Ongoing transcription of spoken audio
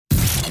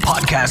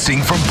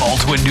Podcasting from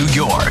Baldwin, New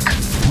York.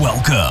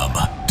 Welcome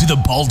to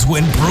the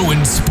Baldwin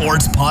Bruins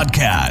Sports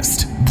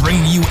Podcast,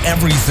 bringing you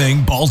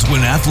everything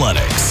Baldwin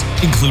athletics,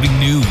 including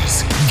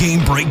news,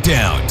 game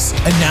breakdowns,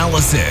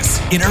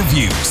 analysis,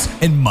 interviews,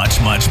 and much,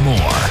 much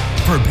more.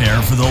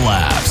 Prepare for the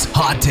laughs,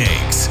 hot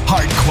takes,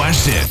 hard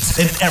questions,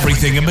 and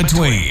everything in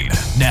between.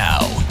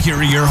 Now, here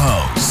are your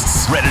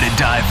hosts, ready to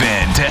dive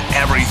into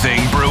everything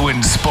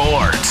Bruins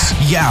sports,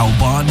 Yao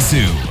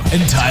Bonsu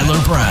and Tyler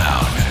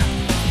Brown.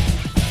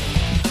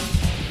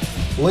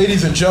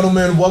 Ladies and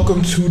gentlemen,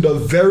 welcome to the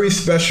very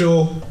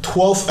special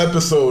 12th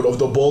episode of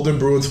the Baldwin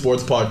Bruins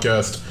Sports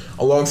Podcast.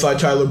 Alongside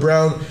Tyler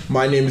Brown,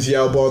 my name is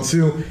Yao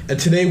Bonsu, and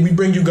today we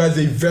bring you guys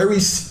a very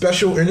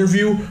special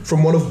interview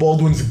from one of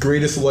Baldwin's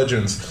greatest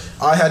legends.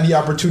 I had the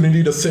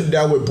opportunity to sit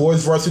down with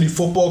boys varsity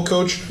football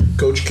coach,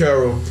 Coach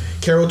Carroll.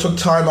 Carroll took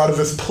time out of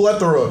his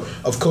plethora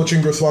of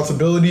coaching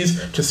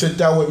responsibilities to sit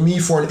down with me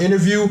for an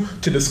interview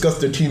to discuss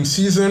the team's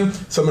season,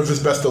 some of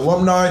his best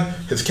alumni,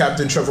 his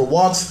captain Trevor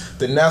Watts,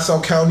 the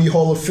Nassau County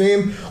Hall of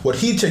Fame, what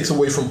he takes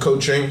away from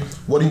coaching,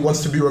 what he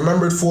wants to be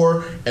remembered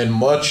for, and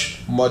much,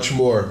 much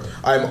more.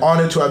 I am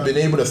honored to have been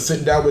able to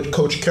sit down with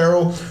Coach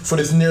Carroll for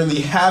this nearly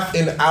half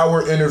an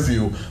hour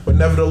interview, but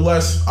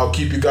nevertheless, I'll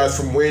keep you guys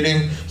from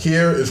waiting.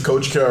 Here is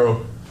Coach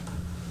Carroll.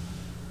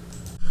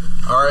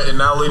 All right, and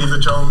now, ladies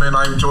and gentlemen,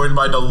 I'm joined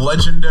by the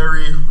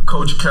legendary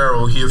Coach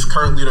Carroll. He is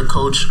currently the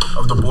coach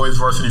of the boys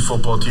varsity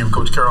football team.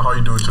 Coach Carroll, how are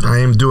you doing today? I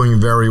am doing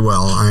very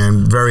well. I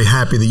am very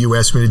happy that you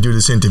asked me to do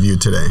this interview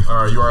today.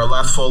 All right, you are our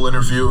last full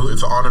interview.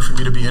 It's an honor for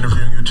me to be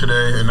interviewing you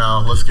today, and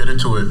now let's get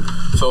into it.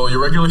 So your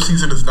regular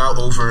season is now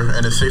over,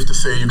 and it's safe to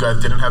say you guys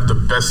didn't have the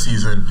best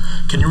season.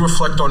 Can you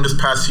reflect on this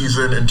past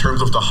season in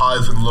terms of the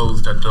highs and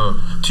lows that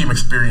the team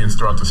experienced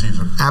throughout the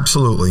season?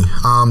 Absolutely.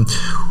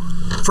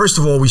 First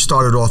of all, we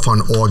started off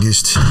on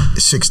August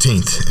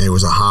 16th. It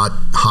was a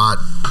hot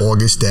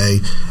August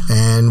day,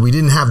 and we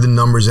didn't have the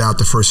numbers out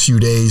the first few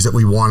days that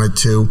we wanted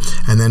to,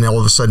 and then all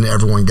of a sudden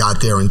everyone got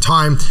there in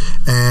time,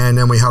 and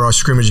then we had our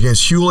scrimmage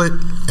against Hewlett,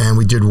 and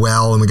we did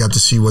well, and we got to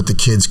see what the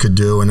kids could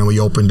do, and then we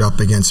opened up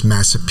against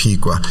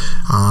Massapequa.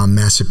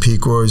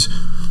 Massapequa was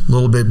a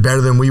little bit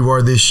better than we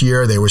were this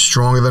year. They were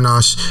stronger than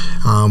us.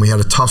 We had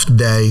a tough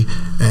day,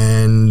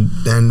 and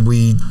then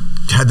we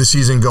had the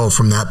season go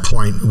from that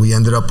point. We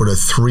ended up with a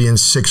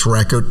 3-6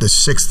 record. The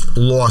sixth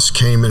loss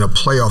came in a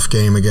playoff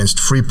game against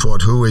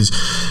Freeport, who is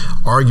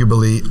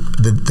arguably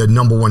the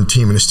number one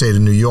team in the state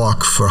of New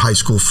York for high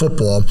school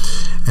football.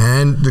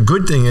 And the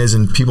good thing is,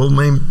 and people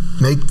may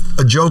make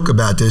a joke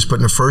about this, but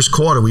in the first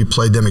quarter we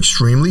played them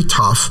extremely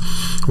tough,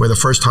 where the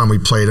first time we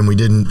played them we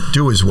didn't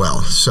do as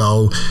well.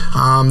 So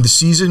the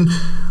season,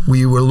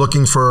 we were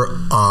looking for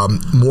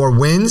more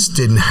wins.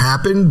 Didn't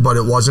happen, but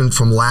it wasn't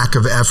from lack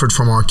of effort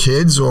from our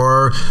kids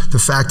or the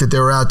fact that they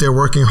were out there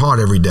working hard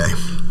every day.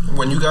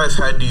 When you guys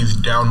had these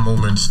down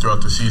moments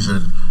throughout the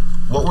season,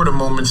 what were the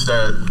moments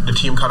that the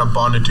team kind of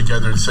bonded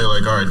together and say,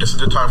 like, all right, this is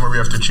the time where we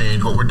have to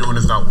change. What we're doing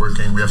is not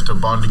working. We have to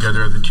bond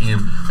together as a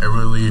team and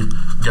really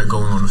get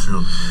going on the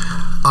field?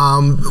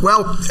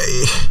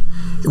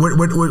 What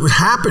would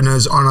happen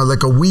is on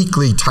a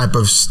weekly type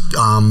of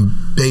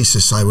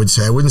basis, I would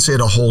say. I wouldn't say it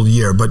a whole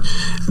year, but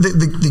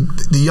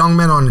the young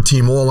men on the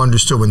team all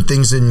understood when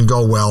things didn't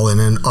go well, and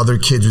then other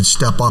kids would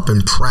step up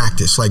and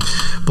practice. Like,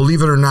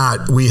 believe it or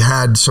not, we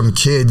had some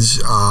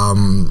kids,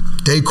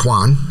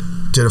 Daquan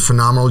did a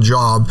phenomenal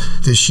job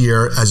this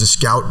year as a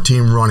scout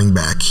team running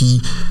back.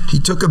 He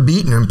took a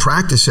beating in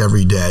practice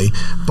every day,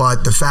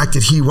 but the fact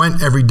that he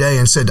went every day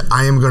and said,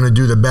 I am going to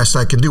do the best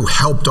I can do,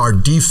 helped our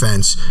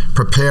defense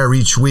prepare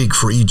each week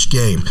for each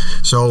game.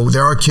 So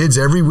there are kids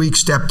every week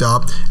stepped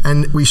up,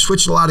 and we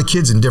switched a lot of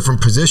kids in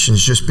different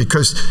positions just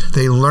because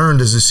they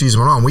learned as the season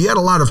went on. We had a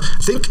lot of,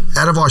 I think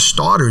out of our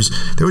starters,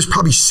 there was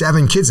probably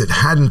 7 kids that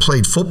hadn't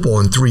played football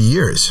in 3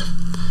 years.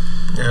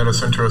 Yeah,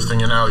 that's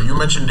interesting. And now you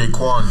mentioned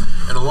Daquan,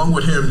 and along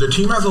with him, the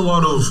team has a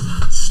lot of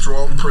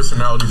strong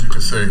personalities, you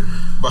could say.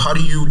 But how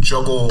do you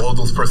juggle all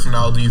those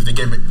personalities?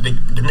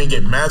 They may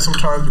get mad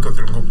sometimes because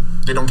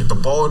they don't get the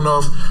ball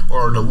enough,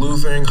 or they're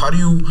losing. How do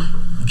you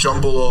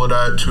jumble all of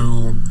that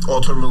to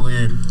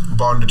ultimately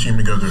bond the team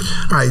together?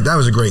 All right, that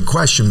was a great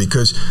question,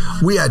 because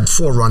we had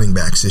 4 running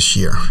backs this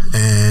year,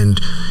 and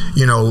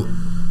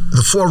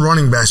the 4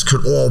 running backs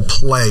could all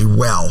play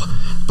well.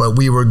 But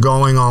we were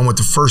going on with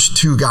the first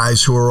 2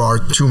 guys who are our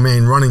 2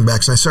 main running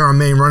backs. And I say our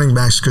main running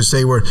backs because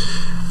they were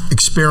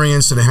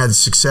experienced and they had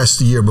success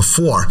the year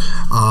before.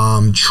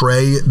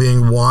 Trey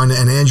being one,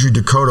 and Andrew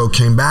Dakota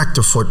came back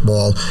to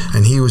football,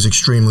 and he was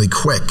extremely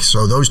quick.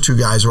 So those 2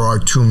 guys are our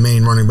 2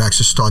 main running backs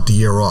to start the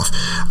year off.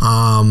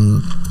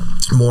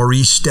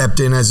 Maurice stepped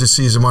in as the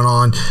season went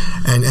on,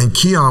 and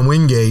Keon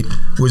Wingate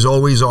was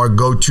always our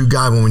go-to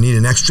guy when we need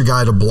an extra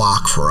guy to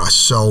block for us.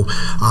 So,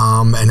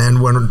 and then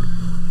when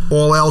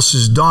all else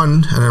is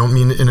done, and I don't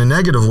mean it in a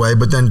negative way,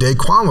 but then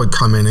Daquan would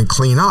come in and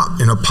clean up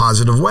in a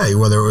positive way,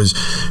 whether it was,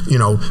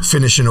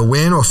 finishing a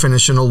win or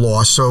finishing a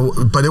loss. So,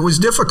 but it was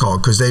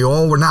difficult because they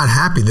all were not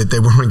happy that they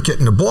weren't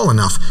getting the ball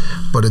enough.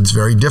 But it's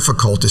very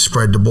difficult to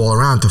spread the ball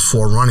around to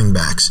 4 running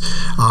backs.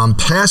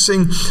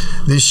 Passing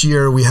this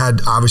year, we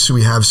have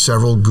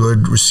several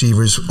good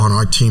receivers on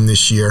our team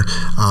this year.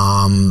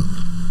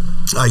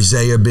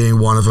 Isaiah being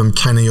one of them,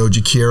 Kenny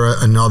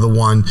Ojikira another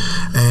one,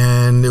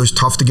 and it was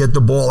tough to get the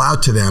ball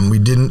out to them. We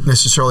didn't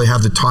necessarily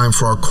have the time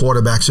for our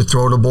quarterbacks to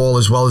throw the ball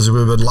as well as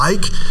we would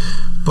like,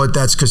 but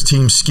that's because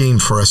teams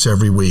schemed for us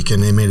every week,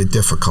 and they made it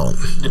difficult.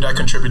 Did that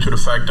contribute to the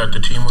fact that the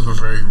team was a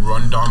very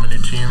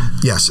run-dominant team?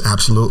 Yes,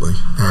 absolutely.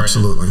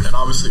 Absolutely. Right. And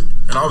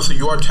obviously,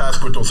 you are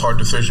tasked with those hard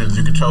decisions.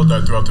 You could tell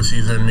that throughout the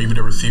season, maybe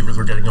the receivers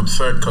were getting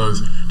upset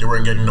because they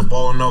weren't getting the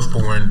ball enough,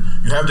 but when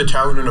you have the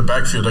talent in the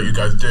backfield that you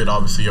guys did,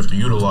 obviously you have to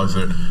utilize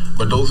it.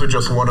 But those are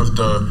just one of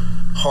the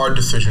hard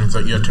decisions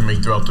that you had to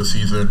make throughout the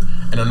season.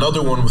 And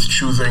another one was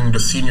choosing the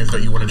seniors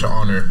that you wanted to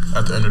honor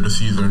at the end of the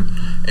season.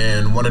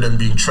 And one of them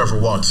being Trevor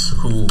Watts,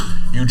 who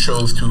you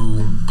chose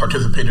to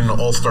participate in the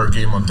All-Star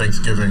game on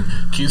Thanksgiving.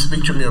 Can you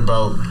speak to me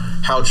about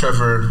how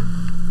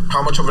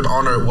much of an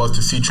honor it was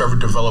to see Trevor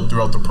develop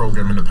throughout the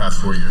program in the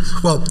past 4 years?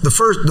 Well, the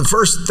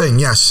first thing,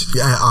 yes.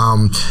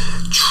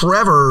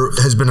 Trevor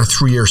has been a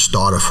 3-year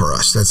starter for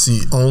us. That's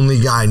the only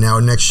guy. Now,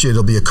 next year,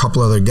 there'll be a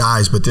couple other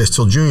guys, but they're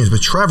still juniors.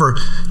 But Trevor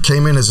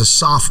came in as a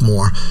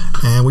sophomore,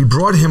 and we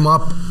brought him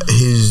up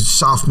his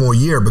sophomore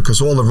year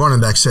because all the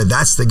running backs said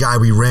that's the guy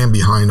we ran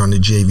behind on the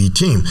JV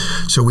team.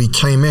 So we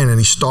came in, and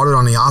he started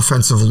on the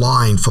offensive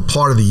line for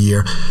part of the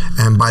year,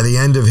 and by the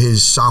end of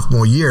his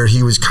sophomore year,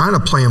 he was kind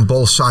of playing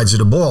both sides of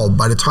the ball.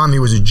 By the time he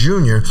was a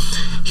junior,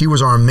 he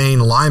was our main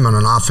lineman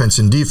on offense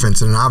and defense.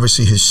 And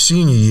obviously his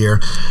senior year,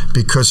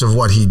 because of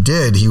what he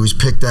did, he was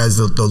picked as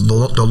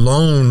the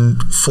lone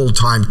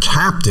full-time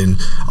captain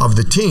of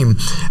the team.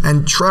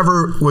 And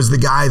Trevor was the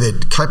guy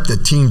that kept the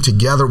team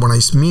together. When I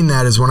mean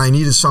that is when I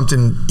needed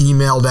something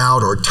emailed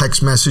out or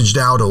text messaged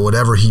out or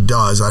whatever he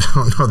does, I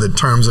don't know the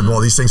terms of all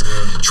these things,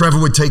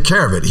 Trevor would take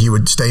care of it. He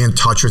would stay in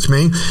touch with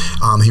me.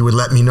 He would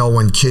let me know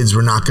when kids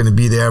were not going to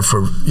be there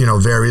for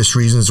various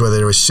reasons, whether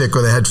they were sick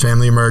or they had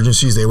family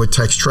emergencies. They would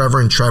text Trevor,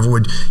 and Trevor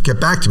would get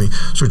back to me.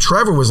 So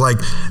Trevor was like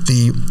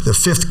the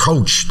fifth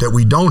coach that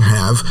we don't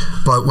have,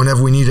 but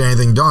whenever we needed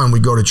anything done, we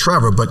go to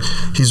Trevor. But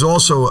he's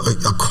also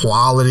a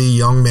quality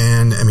young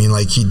man. I mean,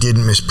 like, he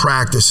didn't miss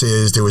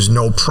practices. There was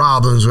no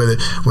problems with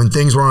it. When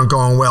things weren't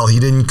going well, he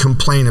didn't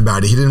complain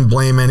about it. He didn't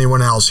blame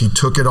anyone else. He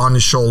took it on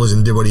his shoulders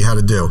and did what he had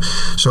to do.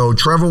 So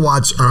Trevor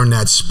Watts earned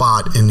that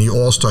spot in the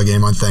All-Star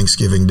game on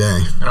Thanksgiving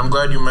Day. And I'm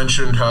glad you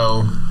mentioned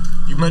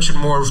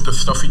more of the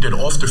stuff he did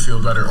off the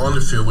field rather on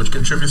the field, which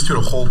contributes to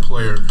the whole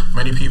player.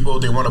 Many people,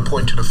 they want to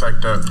point to the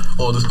fact that,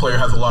 this player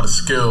has a lot of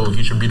skill,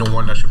 he should be the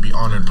one that should be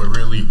honored, but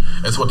really,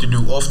 it's what they do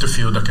off the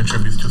field that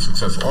contributes to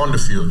success on the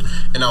field.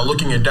 And now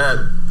looking at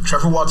that,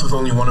 Trevor Watts is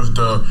only one of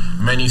the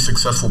many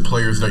successful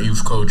players that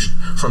you've coached,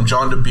 from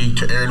John DeBeek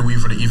to Aaron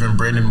Weaver to even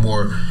Brandon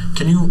Moore.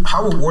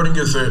 How rewarding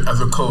is it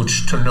as a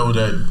coach to know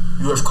that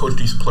you have coached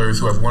these players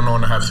who have went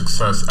on to have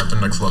success at the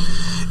next level?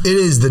 It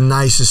is the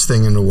nicest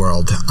thing in the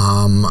world.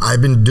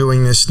 I've been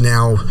doing this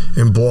now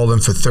in Baldwin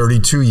for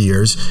 32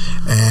 years,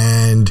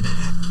 and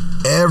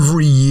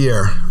every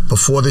year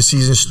before the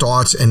season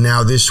starts, and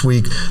now this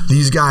week,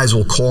 these guys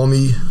will call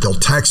me, they'll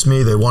text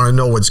me, they want to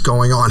know what's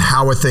going on,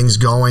 how are things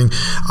going.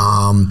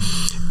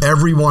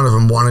 Every one of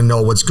them want to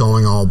know what's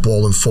going on with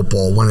Baldwin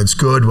football, when it's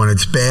good, when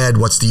it's bad,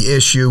 what's the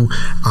issue,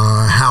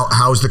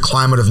 how's the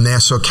climate of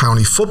Nassau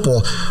County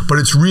football. But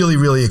it's really,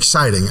 really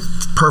exciting.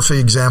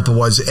 Perfect example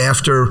was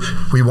after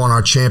we won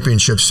our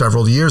championship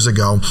several years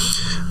ago,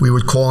 we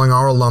were calling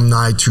our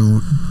alumni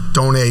to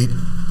donate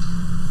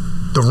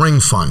the ring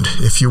fund,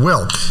 if you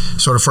will.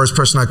 So the first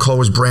person I called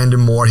was Brandon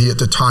Moore. At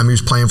the time, he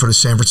was playing for the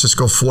San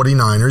Francisco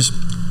 49ers.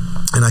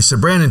 And I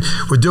said, Brandon,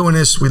 we're doing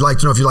this. We'd like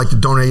to know if you'd like to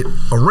donate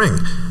a ring.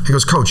 He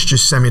goes, Coach,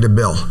 just send me the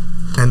bill.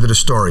 End of the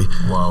story.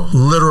 Wow.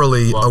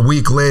 Literally, a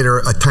week later,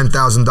 a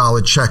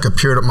 $10,000 check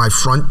appeared at my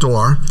front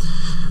door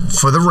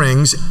for the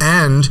rings,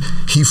 and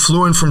he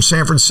flew in from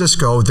San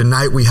Francisco the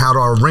night we had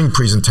our ring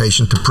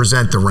presentation to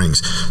present the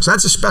rings. So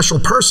that's a special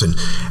person.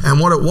 And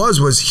what it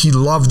was he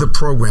loved the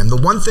program. The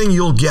one thing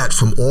you'll get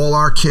from all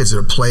our kids that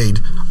have played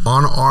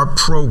on our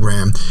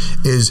program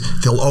is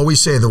they'll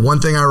always say, the one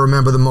thing I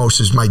remember the most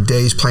is my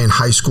days playing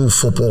high school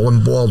football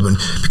in Baldwin,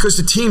 because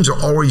the teams are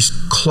always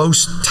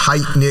close,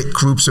 tight-knit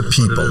groups of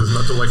people. It is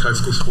nothing like high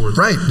school sports.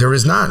 Right, there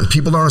is not, and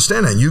people don't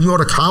understand that. You can go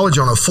to college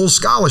on a full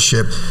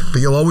scholarship,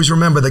 but you'll always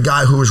remember the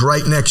guy who was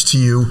right next to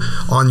you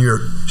on your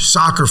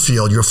soccer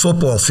field, your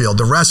football field,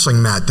 the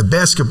wrestling mat, the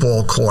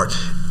basketball court.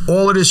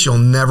 All of this, you'll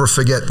never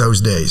forget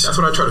those days. That's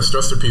what I try to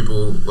stress to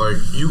people. Like,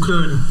 you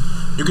could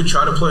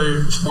try to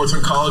play sports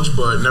in college,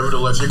 but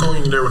nevertheless, you're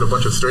going in there with a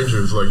bunch of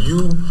strangers. Like,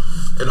 you,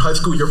 in high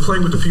school, you're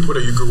playing with the people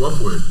that you grew up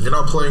with. You're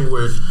not playing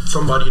with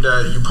somebody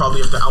that you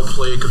probably have to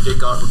outplay because they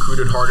got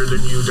recruited harder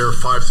than you. They're a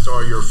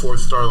 5-star, you're a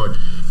 4-star. Like,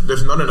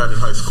 there's none of that in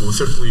high school. It's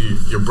simply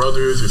your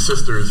brothers, your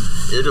sisters.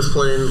 You're just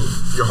playing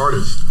your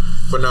hardest.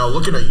 But now,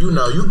 looking at you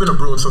now, you've been a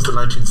Bruin since the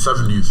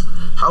 1970s.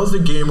 How's the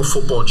game of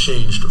football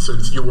changed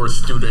since you were a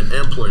student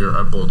and player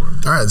at Baldwin?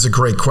 All right, it's a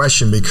great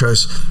question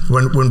because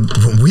when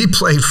we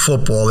played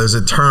football, there's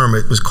a term,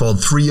 it was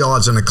called 3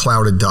 yards in a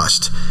cloud of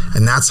dust.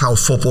 And that's how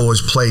football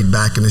was played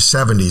back in the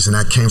 70s. And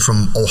that came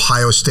from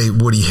Ohio State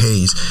Woody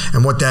Hayes.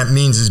 And what that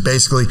means is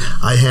basically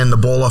I hand the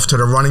ball off to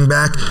the running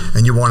back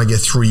and you want to get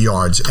 3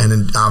 yards. And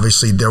then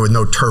obviously there were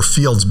no turf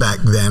fields back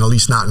then, at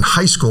least not in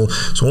high school.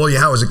 So all you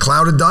had was a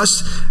cloud of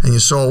dust and you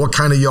saw what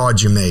kind of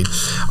yards you made.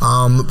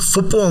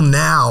 Football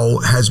now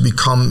has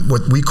become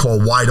what we call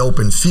wide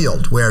open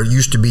field, where it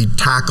used to be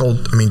tight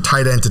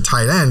end to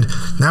tight end.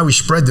 Now we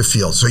spread the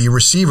field. So your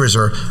receivers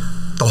are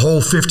the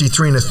whole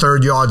 53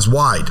 1/3 yards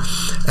wide.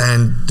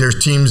 And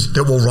there's teams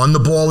that will run the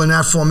ball in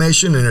that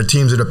formation and there are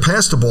teams that have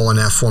passed the ball in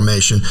that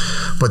formation.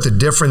 But the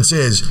difference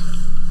is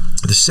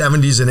the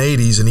 70s and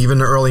 80s and even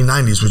the early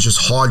 90s was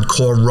just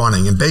hardcore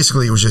running. And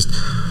basically it was just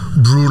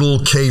brutal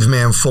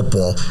caveman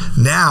football.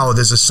 Now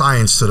there's a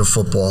science to the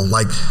football,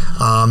 like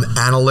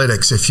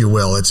analytics, if you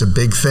will. It's a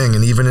big thing.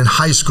 And even in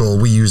high school,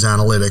 we use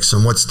analytics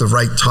and what's the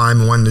right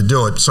time and when to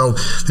do it. So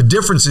the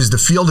difference is the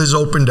field has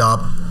opened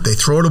up. They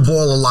throw the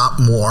ball a lot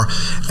more.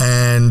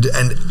 And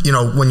you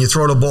know, when you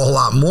throw the ball a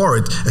lot more,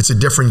 it's a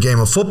different game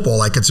of football.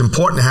 Like it's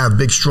important to have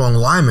big, strong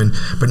linemen,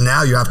 but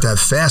now you have to have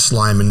fast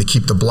linemen to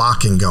keep the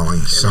blocking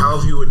going. And how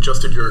have you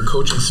adjusted your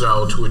coaching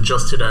style to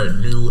adjust to that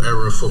new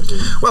era of football?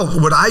 Well,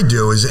 what I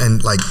do is,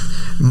 and like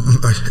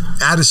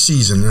at a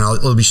season, and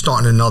it'll be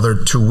starting another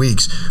 2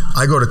 weeks,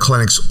 I go to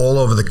clinics all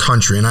over the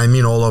country, and I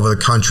mean all over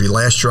the country.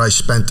 Last year I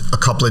spent a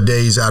couple of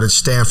days out at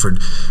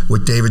Stanford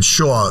with David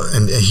Shaw,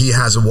 and he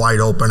has a wide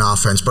open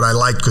offense, but I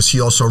like because he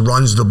also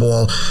runs the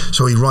ball,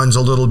 so he runs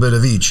a little bit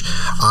of each.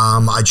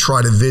 I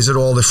try to visit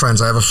all the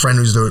friends. I have a friend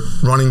who's the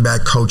running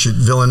back coach at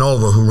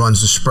Villanova who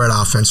runs the spread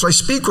offense, so I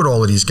speak with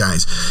all of these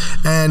guys.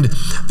 And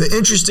the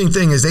interesting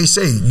thing is they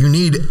say you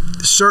need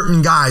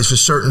certain guys for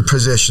certain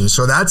positions,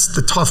 so that's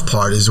the tough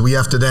part, is we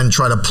have to then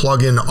try to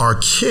plug in our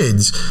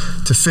kids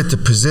to fit the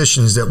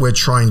positions that we're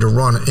trying to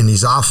run in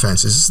these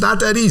offenses. It's not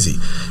that easy.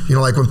 You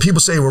know, like when people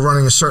say we're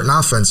running a certain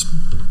offense,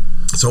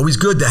 it's always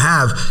good to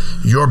have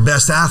your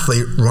best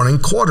athlete running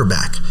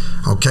quarterback,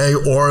 okay?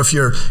 Or if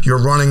you're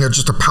running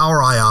just a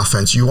power eye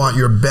offense, you want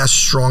your best,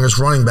 strongest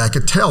running back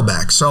at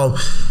tailback. So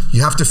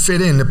you have to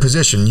fit in the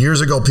position.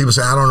 Years ago, people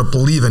say, I don't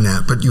believe in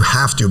that, but you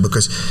have to,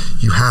 because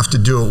you have to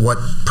do what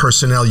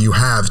personnel you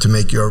have to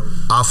make your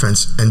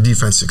offense and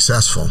defense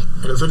successful.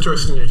 And it's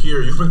interesting to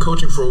hear, you've been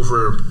coaching for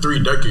over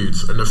 3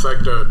 decades, and the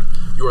fact that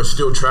you are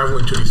still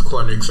traveling to these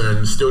clinics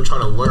and still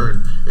trying to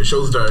learn, it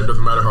shows that it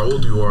doesn't matter how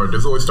old you are,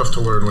 there's always stuff to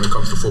learn when it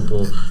comes to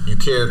football. You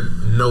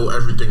can't know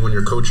everything when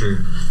you're coaching.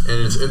 And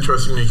it's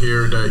interesting to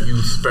hear that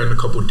you spend a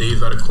couple of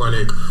days at a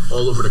clinic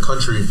all over the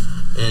country,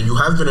 and you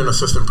have been an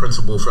assistant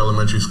principal for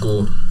elementary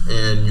school,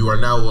 and you are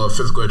now a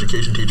physical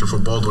education teacher for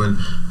Baldwin.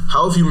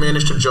 How have you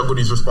managed to juggle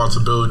these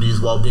responsibilities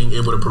while being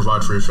able to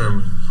provide for your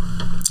family?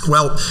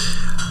 Well,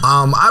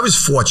 I was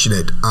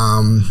fortunate,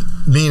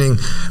 meaning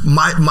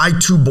my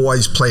 2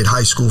 boys played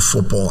high school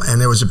football, and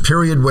there was a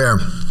period where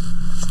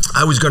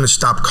I was going to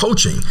stop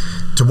coaching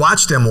to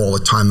watch them all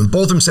the time. And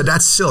both of them said,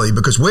 that's silly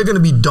because we're going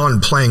to be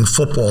done playing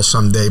football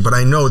someday, but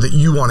I know that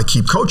you want to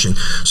keep coaching.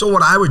 So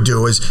what I would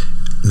do is,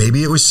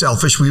 maybe it was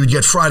selfish, we would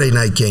get Friday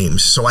night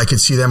games so I could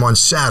see them on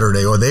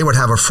Saturday, or they would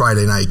have a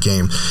Friday night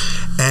game.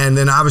 And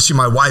then obviously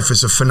my wife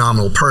is a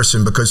phenomenal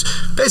person because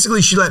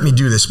basically she let me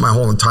do this my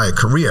whole entire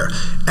career.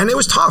 And it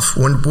was tough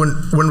when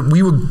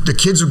the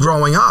kids were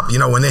growing up, you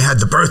know, when they had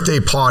the birthday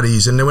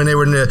parties and when they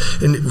were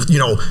in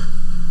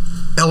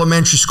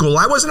elementary school.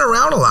 I wasn't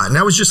around a lot, and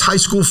that was just high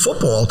school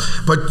football,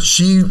 but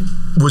she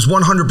was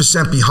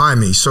 100% behind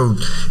me, so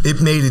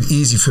it made it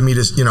easy for me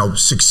to,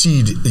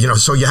 succeed.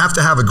 So you have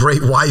to have a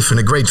great wife and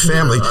a great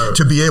family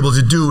to be able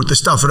to do the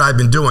stuff that I've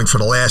been doing for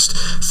the last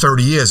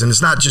 30 years. And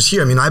it's not just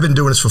here. I mean, I've been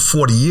doing this for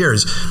 40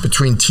 years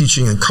between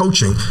teaching and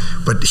coaching,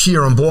 but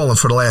here in Baldwin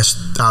for the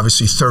last,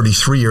 obviously,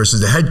 33 years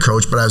as the head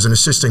coach, but I was an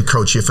assistant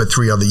coach here for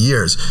 3 other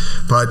years.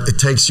 But it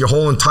takes your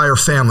whole entire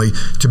family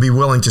to be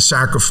willing to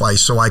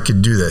sacrifice so I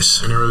could do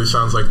this. And it really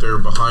sounds like they're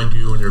behind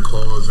you and your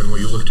cause and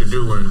what you look to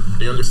do, and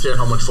they understand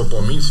how much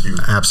football means to you.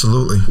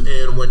 Absolutely.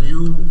 And when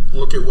you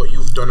look at what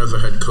you've done as a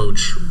head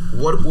coach,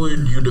 what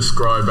would you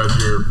describe as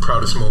your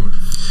proudest moment?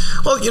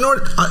 Well, you know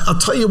what? I'll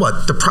tell you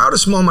what. The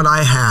proudest moment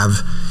I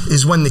have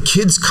is when the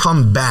kids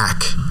come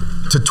back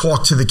to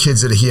talk to the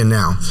kids that are here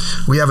now.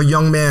 We have a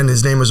young man,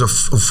 his name is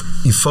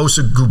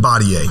Ifosa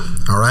Gubadier,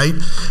 all right?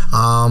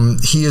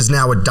 He is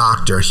now a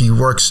doctor. He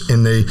works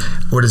in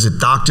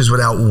Doctors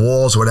Without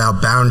Walls, Without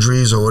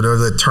Boundaries, or whatever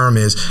the term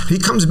is. He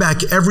comes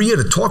back every year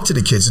to talk to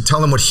the kids, to tell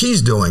them what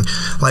he's doing.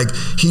 Like,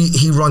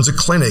 he runs a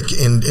clinic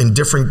in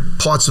different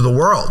parts of the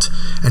world,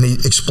 and he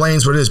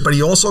explains what it is. But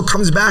he also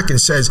comes back and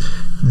says,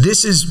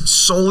 this is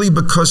solely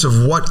because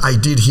of what I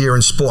did here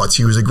in sports.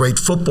 He was a great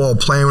football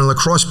player and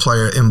lacrosse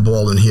player in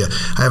Baldwin here.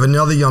 I have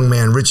another young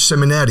man, Rich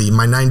Simonetti,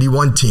 my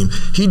 91 team.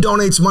 He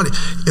donates money.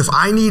 If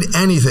I need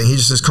anything, he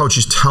just says, Coach,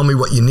 just tell me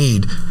what you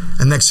need.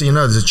 And next thing you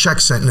know, there's a check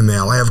sent in the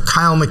mail. I have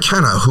Kyle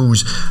McKenna,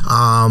 who's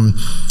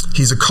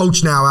he's a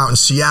coach now out in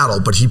Seattle,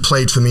 but he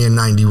played for me in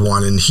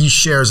 91, and he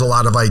shares a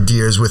lot of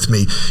ideas with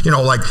me. You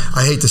know, like,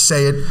 I hate to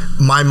say it,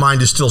 my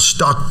mind is still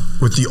stuck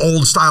with the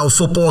old style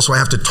football, so I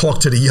have to talk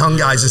to the young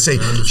guys and say,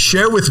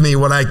 share with me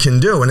what I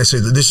can do. And they say,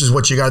 this is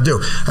what you got to do.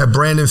 I have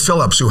Brandon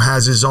Phillips, who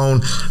has his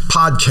own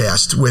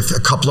podcast with a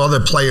couple other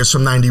players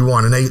from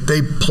 91, and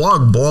they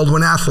plug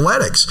Baldwin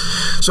Athletics.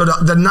 So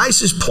the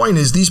nicest point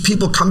is these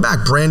people come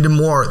back. Brandon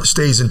Moore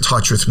stays in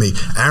touch with me.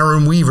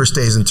 Aaron Weaver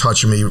stays in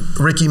touch with me.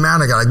 Ricky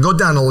Manigat. I go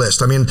down the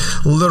list. I mean,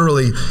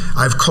 literally,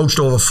 I've coached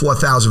over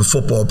 4,000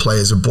 football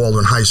players at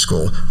Baldwin High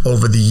School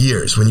over the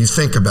years. When you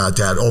think about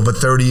that, over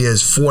 30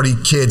 years,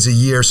 40 kids a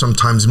year,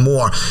 sometimes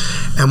more.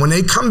 And when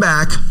they come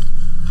back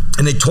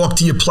and they talk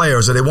to your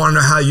players, or they want to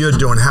know how you're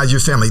doing, how's your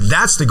family,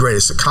 that's the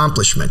greatest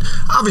accomplishment.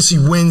 Obviously,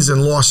 wins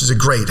and losses are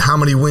great. How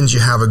many wins you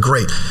have are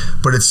great.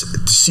 But it's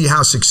to see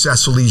how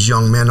successful these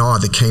young men are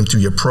that came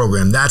through your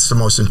program. That's the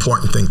most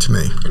important thing to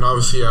me. And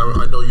obviously,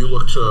 I know you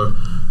look to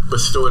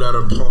bestow that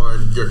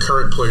upon your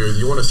current players.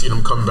 You want to see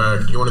them come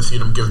back. You want to see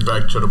them give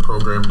back to the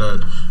program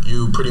that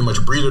you pretty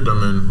much breathed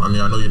them in. I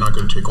mean, I know you're not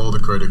going to take all the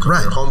credit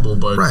because you're humble,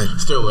 but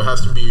still, it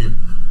has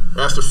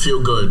to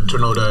feel good to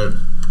know that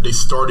they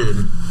started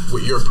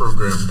with your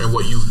program and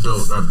what you've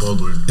built at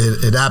Baldwin.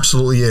 It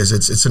absolutely is.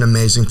 It's an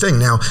amazing thing.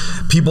 Now,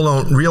 people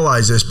don't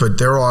realize this, but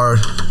there are,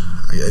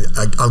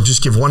 I'll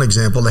just give one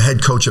example. The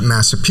head coach at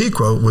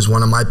Massapequa was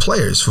one of my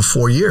players for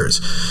 4 years.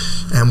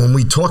 And when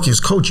we talk, he was,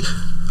 Coach,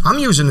 I'm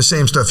using the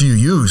same stuff you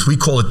use. We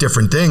call it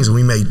different things, and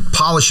we may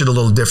polish it a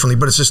little differently,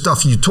 but it's the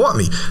stuff you taught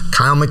me.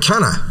 Kyle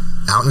McKenna,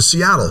 out in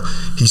Seattle,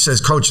 he says,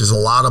 Coach, there's a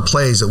lot of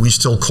plays that we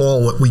still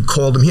call what we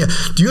called them here.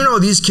 Do you know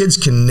these kids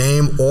can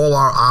name all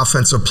our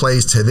offensive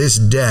plays to this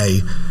day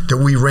that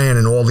we ran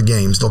in all the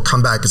games? They'll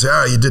come back and say,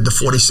 you did the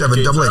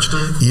 47 double H.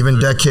 Even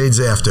decades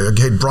after.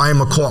 Okay, Brian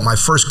McCourt, my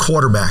first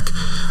quarterback,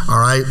 all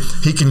right,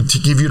 he can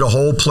give you the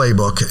whole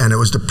playbook, and it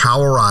was the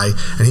Power I,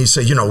 and he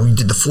said, we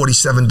did the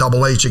 47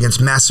 double H against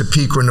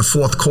Massapequa in the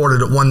fourth quarter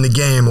that won the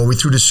game, or we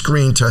threw the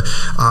screen to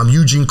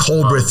Eugene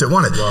Colbreth that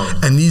won it. Wow.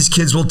 And these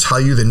kids will tell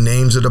you the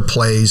names of the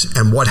plays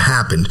and what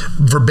happened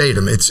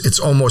verbatim. It's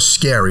almost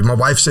scary. My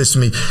wife says to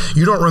me,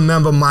 you don't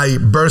remember my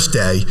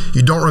birthday,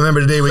 you don't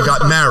remember the day we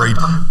got married,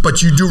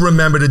 but you do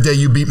remember the day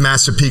you beat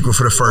Massapequa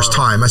for the first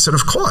time. I said,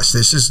 of course,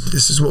 this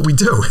is what we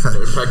do.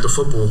 The impact of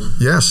football.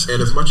 Yes.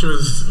 And as much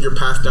as your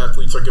past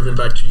athletes are giving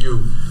back to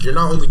you, you're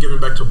not only giving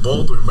back to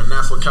Baldwin, but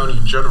Nassau County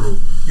in general.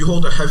 You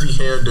hold a heavy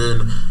hand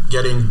in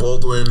getting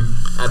Baldwin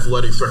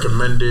Athletics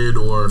recommended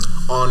or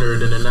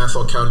honored in the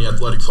Nassau County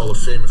Athletics Hall of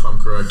Fame, if I'm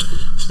correct.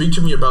 Speak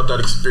to me about that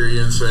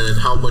experience and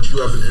how much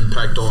you have an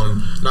impact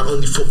on not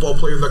only football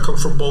players that come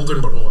from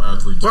Baldwin, but all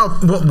athletes. Well,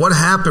 what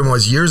happened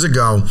was years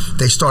ago,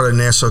 they started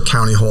Nassau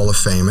County Hall of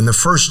Fame. And the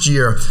first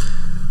year,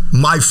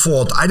 my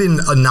fault, I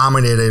didn't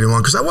nominate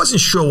anyone because I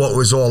wasn't sure what it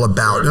was all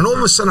about. And all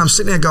of a sudden, I'm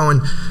sitting there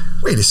going,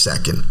 wait a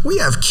second, we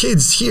have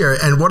kids here.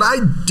 And what I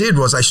did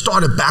was I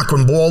started back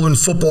when Baldwin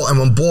football and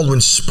when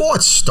Baldwin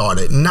sports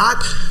started,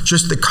 not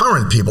just the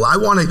current people.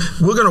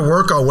 We're going to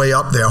work our way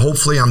up there.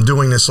 Hopefully I'm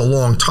doing this a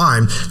long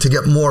time to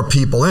get more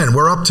people in.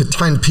 We're up to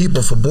 10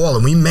 people for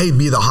Baldwin. We may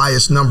be the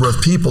highest number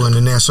of people in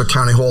the Nassau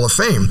County Hall of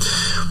Fame.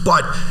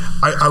 But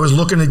I was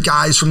looking at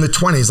guys from the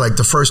 20s, like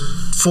the first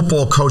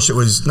football coach that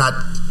was not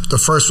the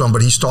first one,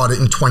 but he started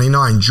in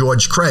 29,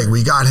 George Craig.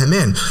 We got him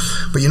in.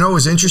 But you know what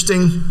was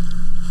interesting?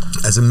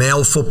 As a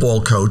male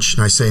football coach,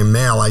 and I say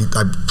male, I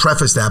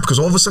preface that because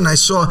all of a sudden I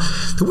saw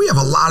that we have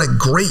a lot of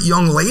great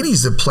young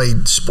ladies that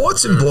played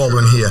sports in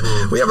Baldwin here.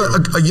 We have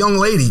a young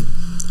lady.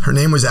 Her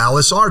name was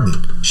Alice Arden.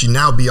 She'd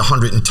now be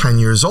 110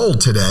 years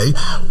old today,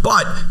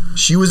 but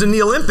she was in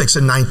the Olympics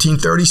in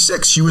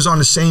 1936. She was on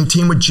the same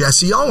team with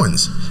Jesse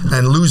Owens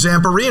and Lou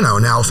Zamperino.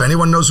 Now, if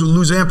anyone knows who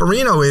Lou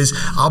Zamperino is,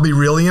 I'll be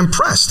really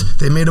impressed.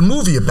 They made a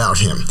movie about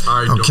him.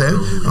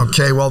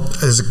 Okay, well,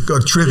 as a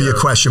trivia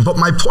question. But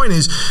my point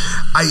is,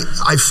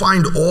 I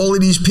find all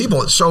of these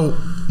people, so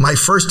my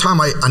first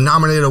time I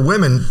nominated a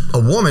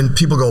woman,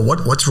 people go,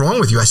 what's wrong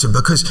with you? I said,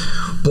 because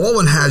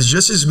Baldwin has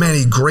just as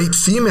many great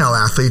female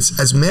athletes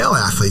as male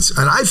athletes.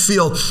 And I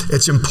feel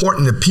it's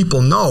important that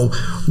people know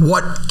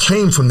what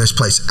came from this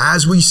place.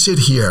 As we sit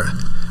here,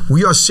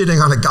 we are sitting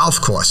on a golf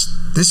course.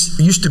 This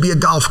used to be a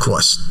golf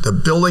course. The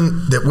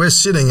building that we're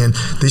sitting in,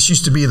 this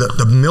used to be the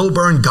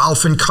Millburn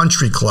Golf and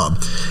Country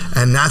Club.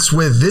 And that's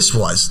where this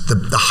was.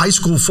 The high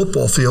school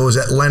football field was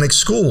at Lenox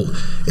School.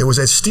 It was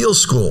at Steele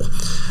School.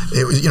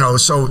 It was,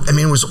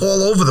 it was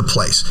all over the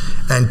place.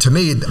 And to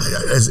me,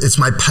 it's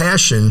my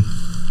passion,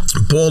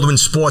 Baldwin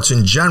sports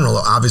in general.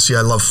 Obviously,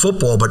 I love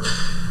football, but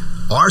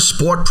our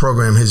sport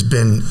program has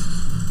been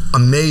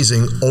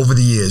amazing over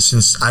the years.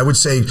 Since I would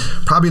say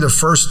probably the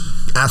first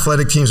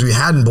athletic teams we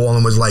had in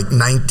Baldwin was like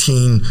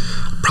 19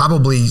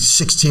 probably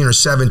 16 or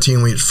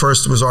 17. We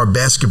first was our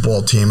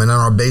basketball team and then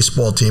our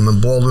baseball team,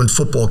 and Baldwin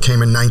football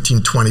came in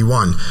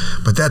 1921.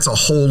 But that's a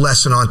whole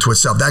lesson unto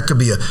itself. That could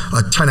be a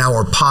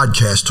 10-hour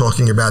podcast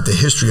talking about the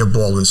history of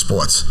Baldwin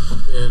sports.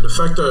 And the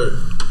fact that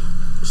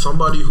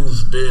somebody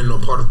who's been a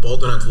part of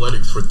Baldwin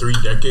Athletics for 3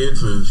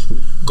 decades is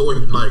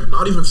going, like,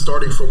 not even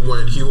starting from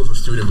when he was a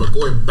student, but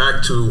going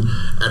back to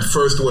at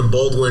first when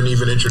Baldwin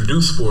even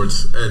introduced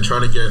sports and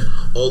trying to get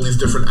all these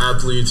different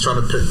athletes,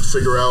 trying to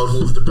figure out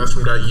who was the best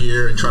from that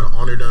year and trying to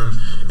honor them.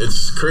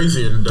 It's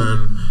crazy. And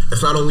then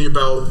it's not only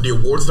about the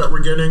awards that we're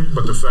getting,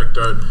 but the fact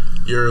that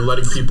you're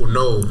letting people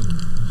know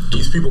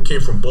these people came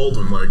from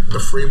Baldwin, like the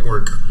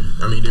framework.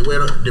 I mean, they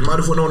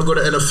might have went on to go to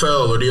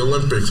NFL or the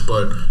Olympics,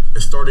 but it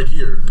started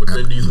here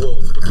within these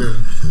walls, within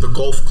the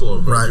golf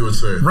club, as you would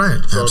say. Right,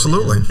 so,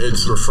 absolutely. I mean,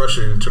 it's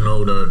refreshing to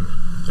know that,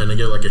 and to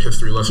get like a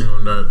history lesson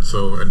on that.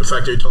 So, and the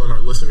fact that you're telling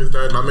our listeners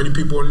that, not many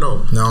people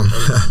know. No.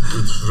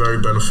 It's very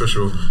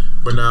beneficial.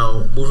 But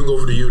now, moving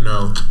over to you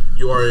now,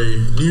 you are a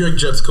New York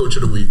Jets Coach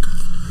of the Week,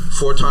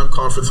 4-time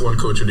Conference 1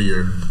 Coach of the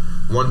Year,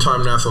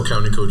 1-time Nassau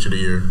County Coach of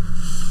the Year,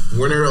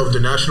 winner of the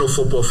National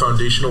Football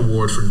Foundation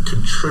Award for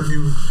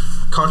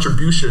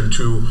contribution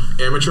to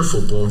amateur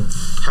football,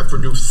 have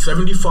produced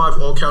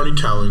 75 all-county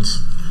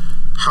talents.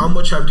 How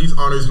much have these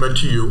honors meant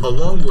to you,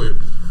 along with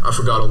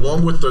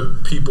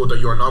the people that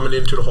you are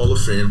nominated to the Hall of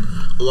Fame,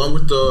 along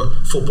with the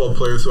football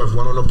players who have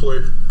went on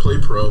to play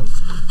pro?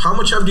 How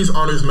much have these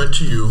honors meant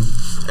to you,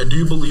 and do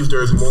you believe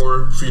there is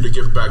more for you to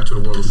give back to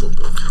the world of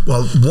football?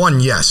 Well, one,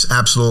 yes,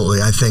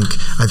 absolutely. I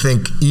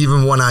think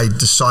even when I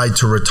decide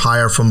to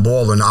retire from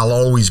Baldwin, I'll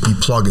always be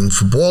plugging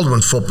for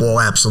Baldwin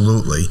football,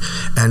 absolutely,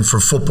 and for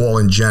football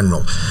in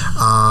general.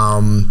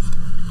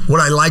 What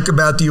I like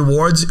about the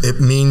awards, it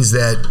means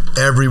that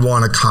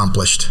everyone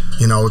accomplished.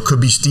 You know, it could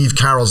be Steve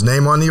Carroll's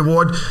name on the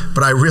award,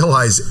 but I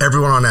realize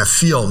everyone on that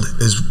field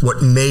is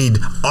what made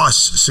us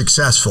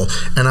successful.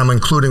 And I'm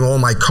including all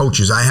my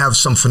coaches. I have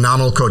some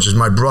phenomenal coaches.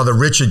 My brother,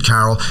 Richard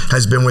Carroll,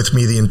 has been with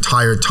me the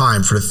entire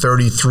time for the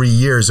 33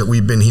 years that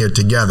we've been here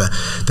together.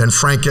 Then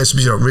Frank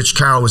Esposito. Rich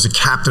Carroll was the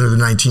captain of the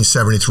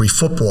 1973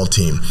 football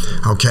team,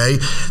 okay?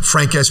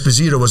 Frank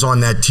Esposito was on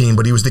that team,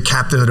 but he was the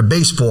captain of the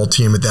baseball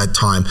team at that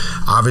time.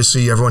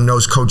 Obviously, everyone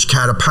knows Coach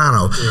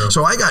Catapano. Yeah.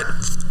 So I got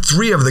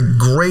 3 of the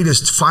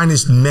greatest,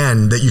 finest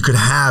men that you could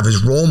have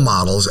as role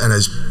models and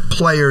as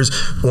players,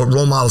 or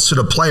role models to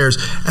the players,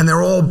 and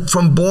they're all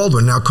from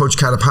Baldwin. Now, Coach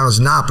Catapano's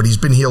not, but he's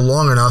been here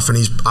long enough, and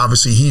he's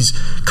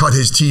cut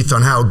his teeth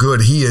on how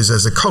good he is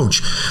as a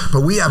coach.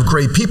 But we have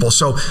great people.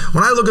 So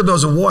when I look at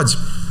those awards,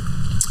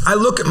 I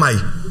look at my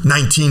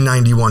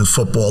 1991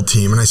 football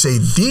team and I say,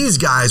 these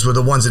guys were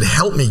the ones that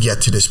helped me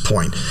get to this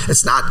point.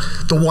 It's not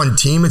the one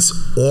team, it's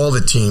all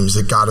the teams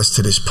that got us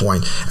to this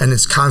point. And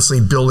it's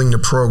constantly building the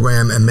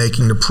program and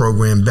making the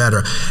program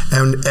better.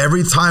 And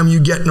every time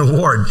you get an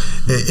award,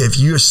 if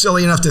you're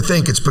silly enough to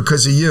think it's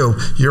because of you,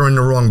 you're in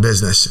the wrong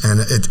business.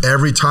 And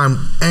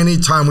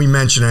anytime we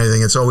mention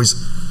anything, it's always,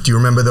 do you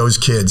remember those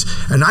kids?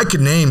 And I could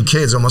name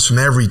kids almost from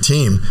every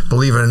team,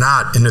 believe it or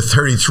not, in the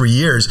 33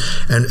 years,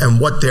 and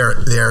what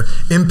their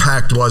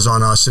impact was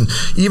on us. And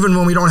even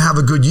when we don't have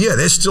a good year,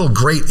 there's still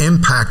great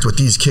impact what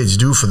these kids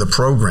do for the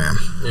program.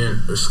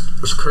 Man,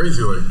 it's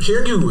crazy. Like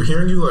hearing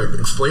you like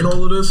explain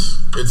all of this,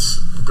 it's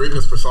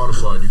greatness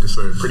personified, you could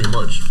say, pretty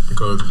much.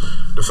 Because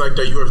the fact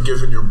that you have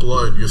given your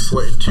blood, your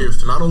sweat and tears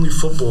to not only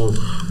football,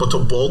 but to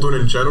Baldwin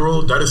in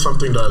general, that is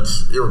something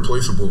that's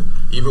irreplaceable.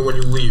 Even when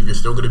you leave, you're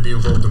still going to be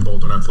involved in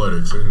Baldwin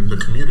athletics and the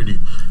community.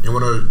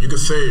 You could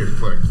say,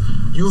 like,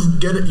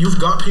 you've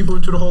got people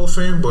into the Hall of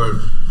Fame, but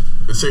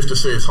it's safe to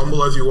say, as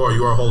humble as you are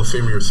a Hall of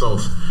Famer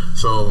yourself.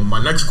 So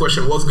my next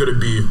question was going to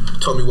be,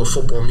 tell me what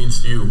football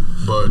means to you,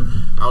 but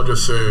I'll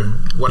just say,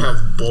 what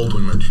has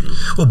Baldwin meant to you?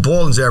 Well,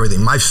 Baldwin's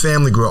everything. My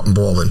family grew up in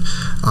Baldwin.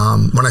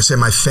 When I say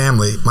my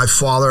family, my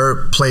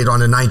father played on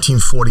the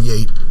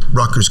 1948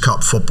 Rutgers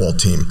Cup football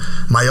team.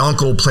 My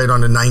uncle played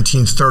on the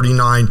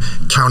 1939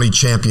 county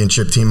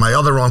championship team. My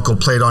other uncle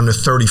played on the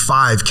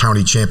 35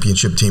 county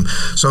championship team.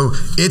 So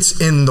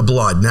it's in the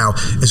blood. Now,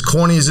 as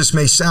corny as this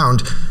may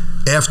sound,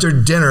 after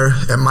dinner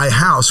at my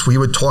house, we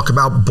would talk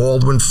about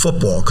Baldwin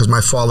football because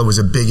my father was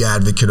a big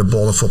advocate of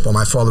Baldwin football.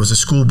 My father was a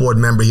school board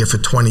member here for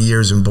 20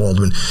 years in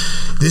Baldwin.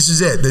 This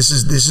is it. This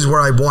is where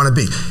I want to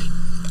be.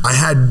 I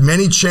had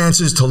many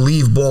chances to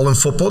leave Baldwin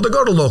football to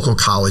go to local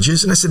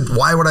colleges, and I said,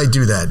 why would I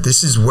do that?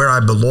 This is where I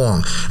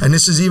belong. And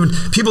this is even,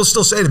 people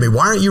still say to me,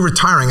 why aren't you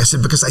retiring? I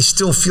said, because I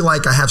still feel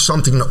like I have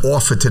something to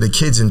offer to the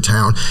kids in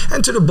town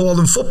and to the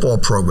Baldwin football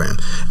program.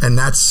 And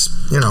that's,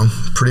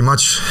 pretty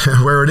much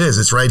where it is.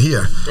 It's right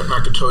here. And I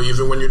can tell you,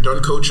 even when you're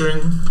done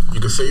coaching, you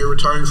can say you're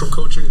retiring from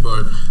coaching,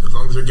 but as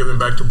long as you're giving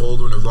back to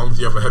Baldwin, as long as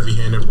you have a heavy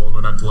hand in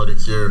Baldwin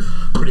athletics, you're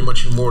pretty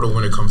much immortal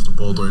when it comes to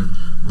Baldwin.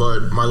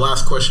 But my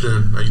last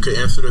question, you can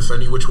answer this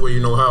any which way you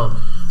know how.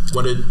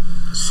 When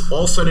it's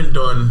all said and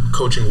done,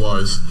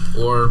 coaching-wise,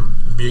 or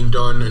being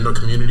done in the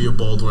community of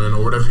Baldwin,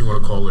 or whatever you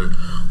want to call it,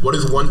 what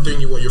is one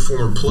thing you want your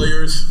former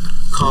players,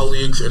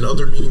 colleagues, and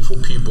other meaningful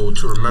people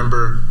to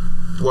remember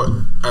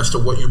as to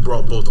what you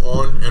brought both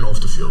on and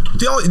off the field.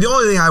 The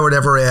only thing I would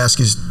ever ask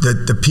is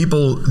that the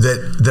people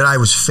that I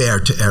was fair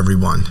to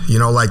everyone. You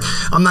know, like,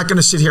 I'm not going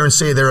to sit here and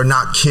say there are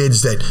not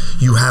kids that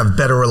you have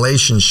better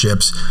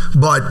relationships,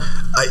 but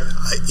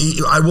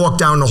I walk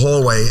down the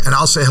hallway and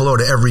I'll say hello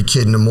to every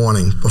kid in the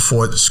morning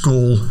before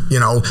school. You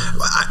know,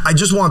 I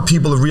just want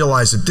people to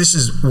realize that this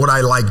is what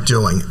I like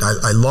doing.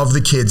 I love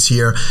the kids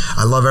here.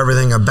 I love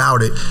everything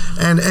about it,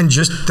 and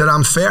just that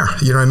I'm fair.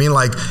 You know what I mean?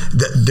 Like,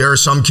 there are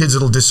some kids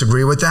that'll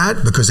disagree with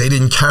that because they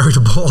didn't carry the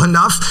ball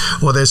enough,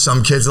 or there's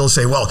some kids that'll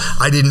say, well,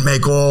 I didn't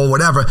make all,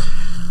 whatever.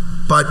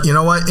 But you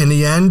know what? In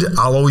the end,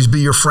 I'll always be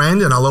your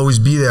friend, and I'll always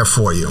be there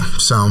for you.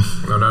 So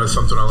now that is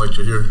something I like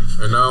to hear.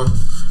 And now,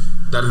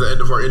 that is the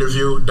end of our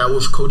interview. That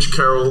was Coach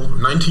Carroll,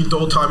 19th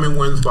all-time in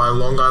wins by a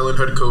Long Island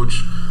head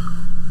coach.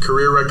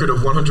 Career record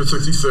of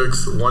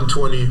 166,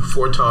 120,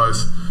 4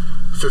 ties,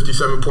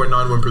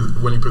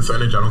 57.9 winning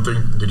percentage.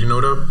 Did you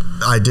know that?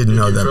 I didn't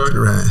know that.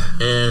 Right.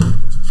 And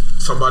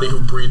somebody who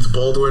breeds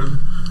Baldwin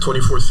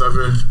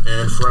 24/7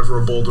 and forever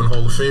a Baldwin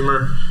Hall of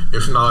Famer,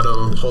 if not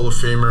a Hall of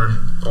Famer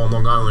on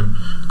Long Island.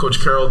 Coach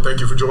Carroll,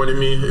 thank you for joining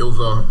me. It was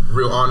a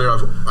real honor.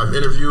 I've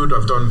interviewed.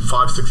 I've done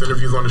 5-6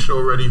 interviews on the show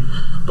already,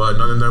 but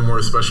none of them were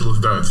as special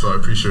as that, so I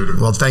appreciate it.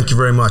 Well, thank you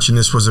very much, and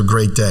this was a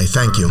great day.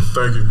 Thank you.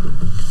 Thank you.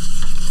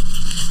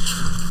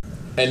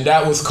 And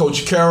that was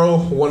Coach Carroll,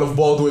 one of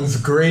Baldwin's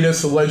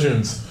greatest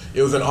legends.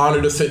 It was an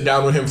honor to sit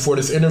down with him for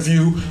this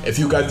interview. If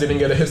you guys didn't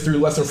get a history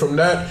lesson from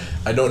that,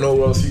 I don't know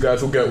where else you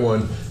guys will get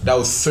one. That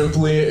was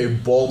simply a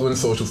Baldwin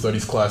social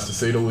studies class, to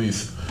say the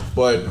least.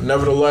 But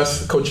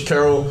nevertheless, Coach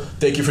Carroll,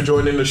 thank you for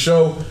joining the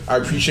show. I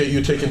appreciate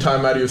you taking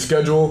time out of your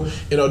schedule.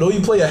 And although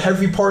you play a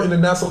heavy part in the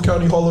Nassau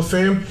County Hall of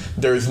Fame,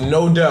 there is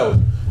no doubt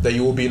that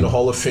you will be in the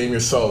Hall of Fame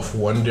yourself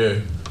one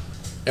day.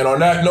 And on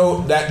that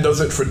note, that does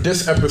it for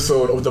this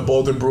episode of the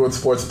Baldwin Bruin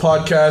Sports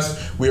Podcast.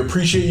 We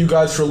appreciate you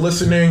guys for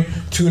listening,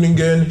 tuning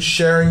in,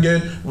 sharing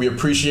it. We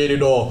appreciate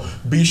it all.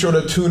 Be sure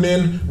to tune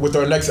in with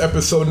our next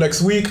episode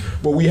next week,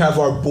 where we have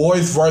our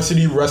boys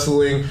varsity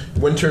wrestling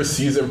winter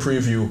season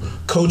preview.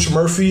 Coach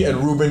Murphy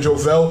and Ruben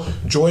Jovel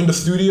join the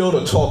studio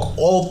to talk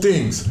all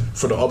things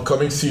for the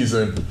upcoming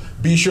season.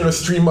 Be sure to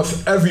stream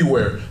us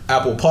everywhere: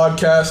 Apple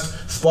Podcasts,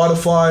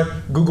 Spotify,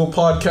 Google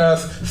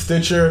Podcasts,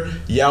 Stitcher,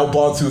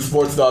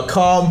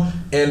 YaoBonsuSports.com,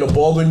 and the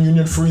Baldwin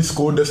Union Free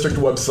School District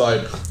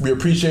website. We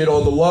appreciate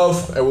all the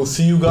love, and we'll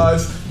see you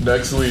guys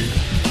next week.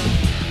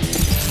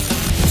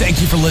 Thank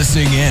you for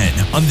listening in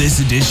on this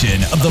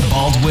edition of the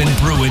Baldwin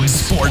Bruin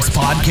Sports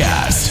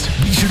Podcast.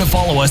 Be sure to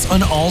follow us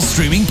on all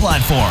streaming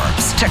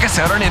platforms. Check us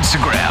out on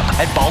Instagram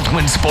at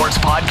Baldwin Sports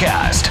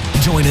Podcast.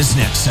 Join us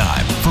next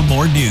time for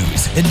more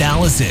news,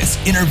 analysis,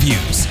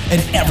 interviews,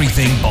 and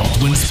everything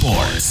Baldwin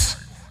Sports.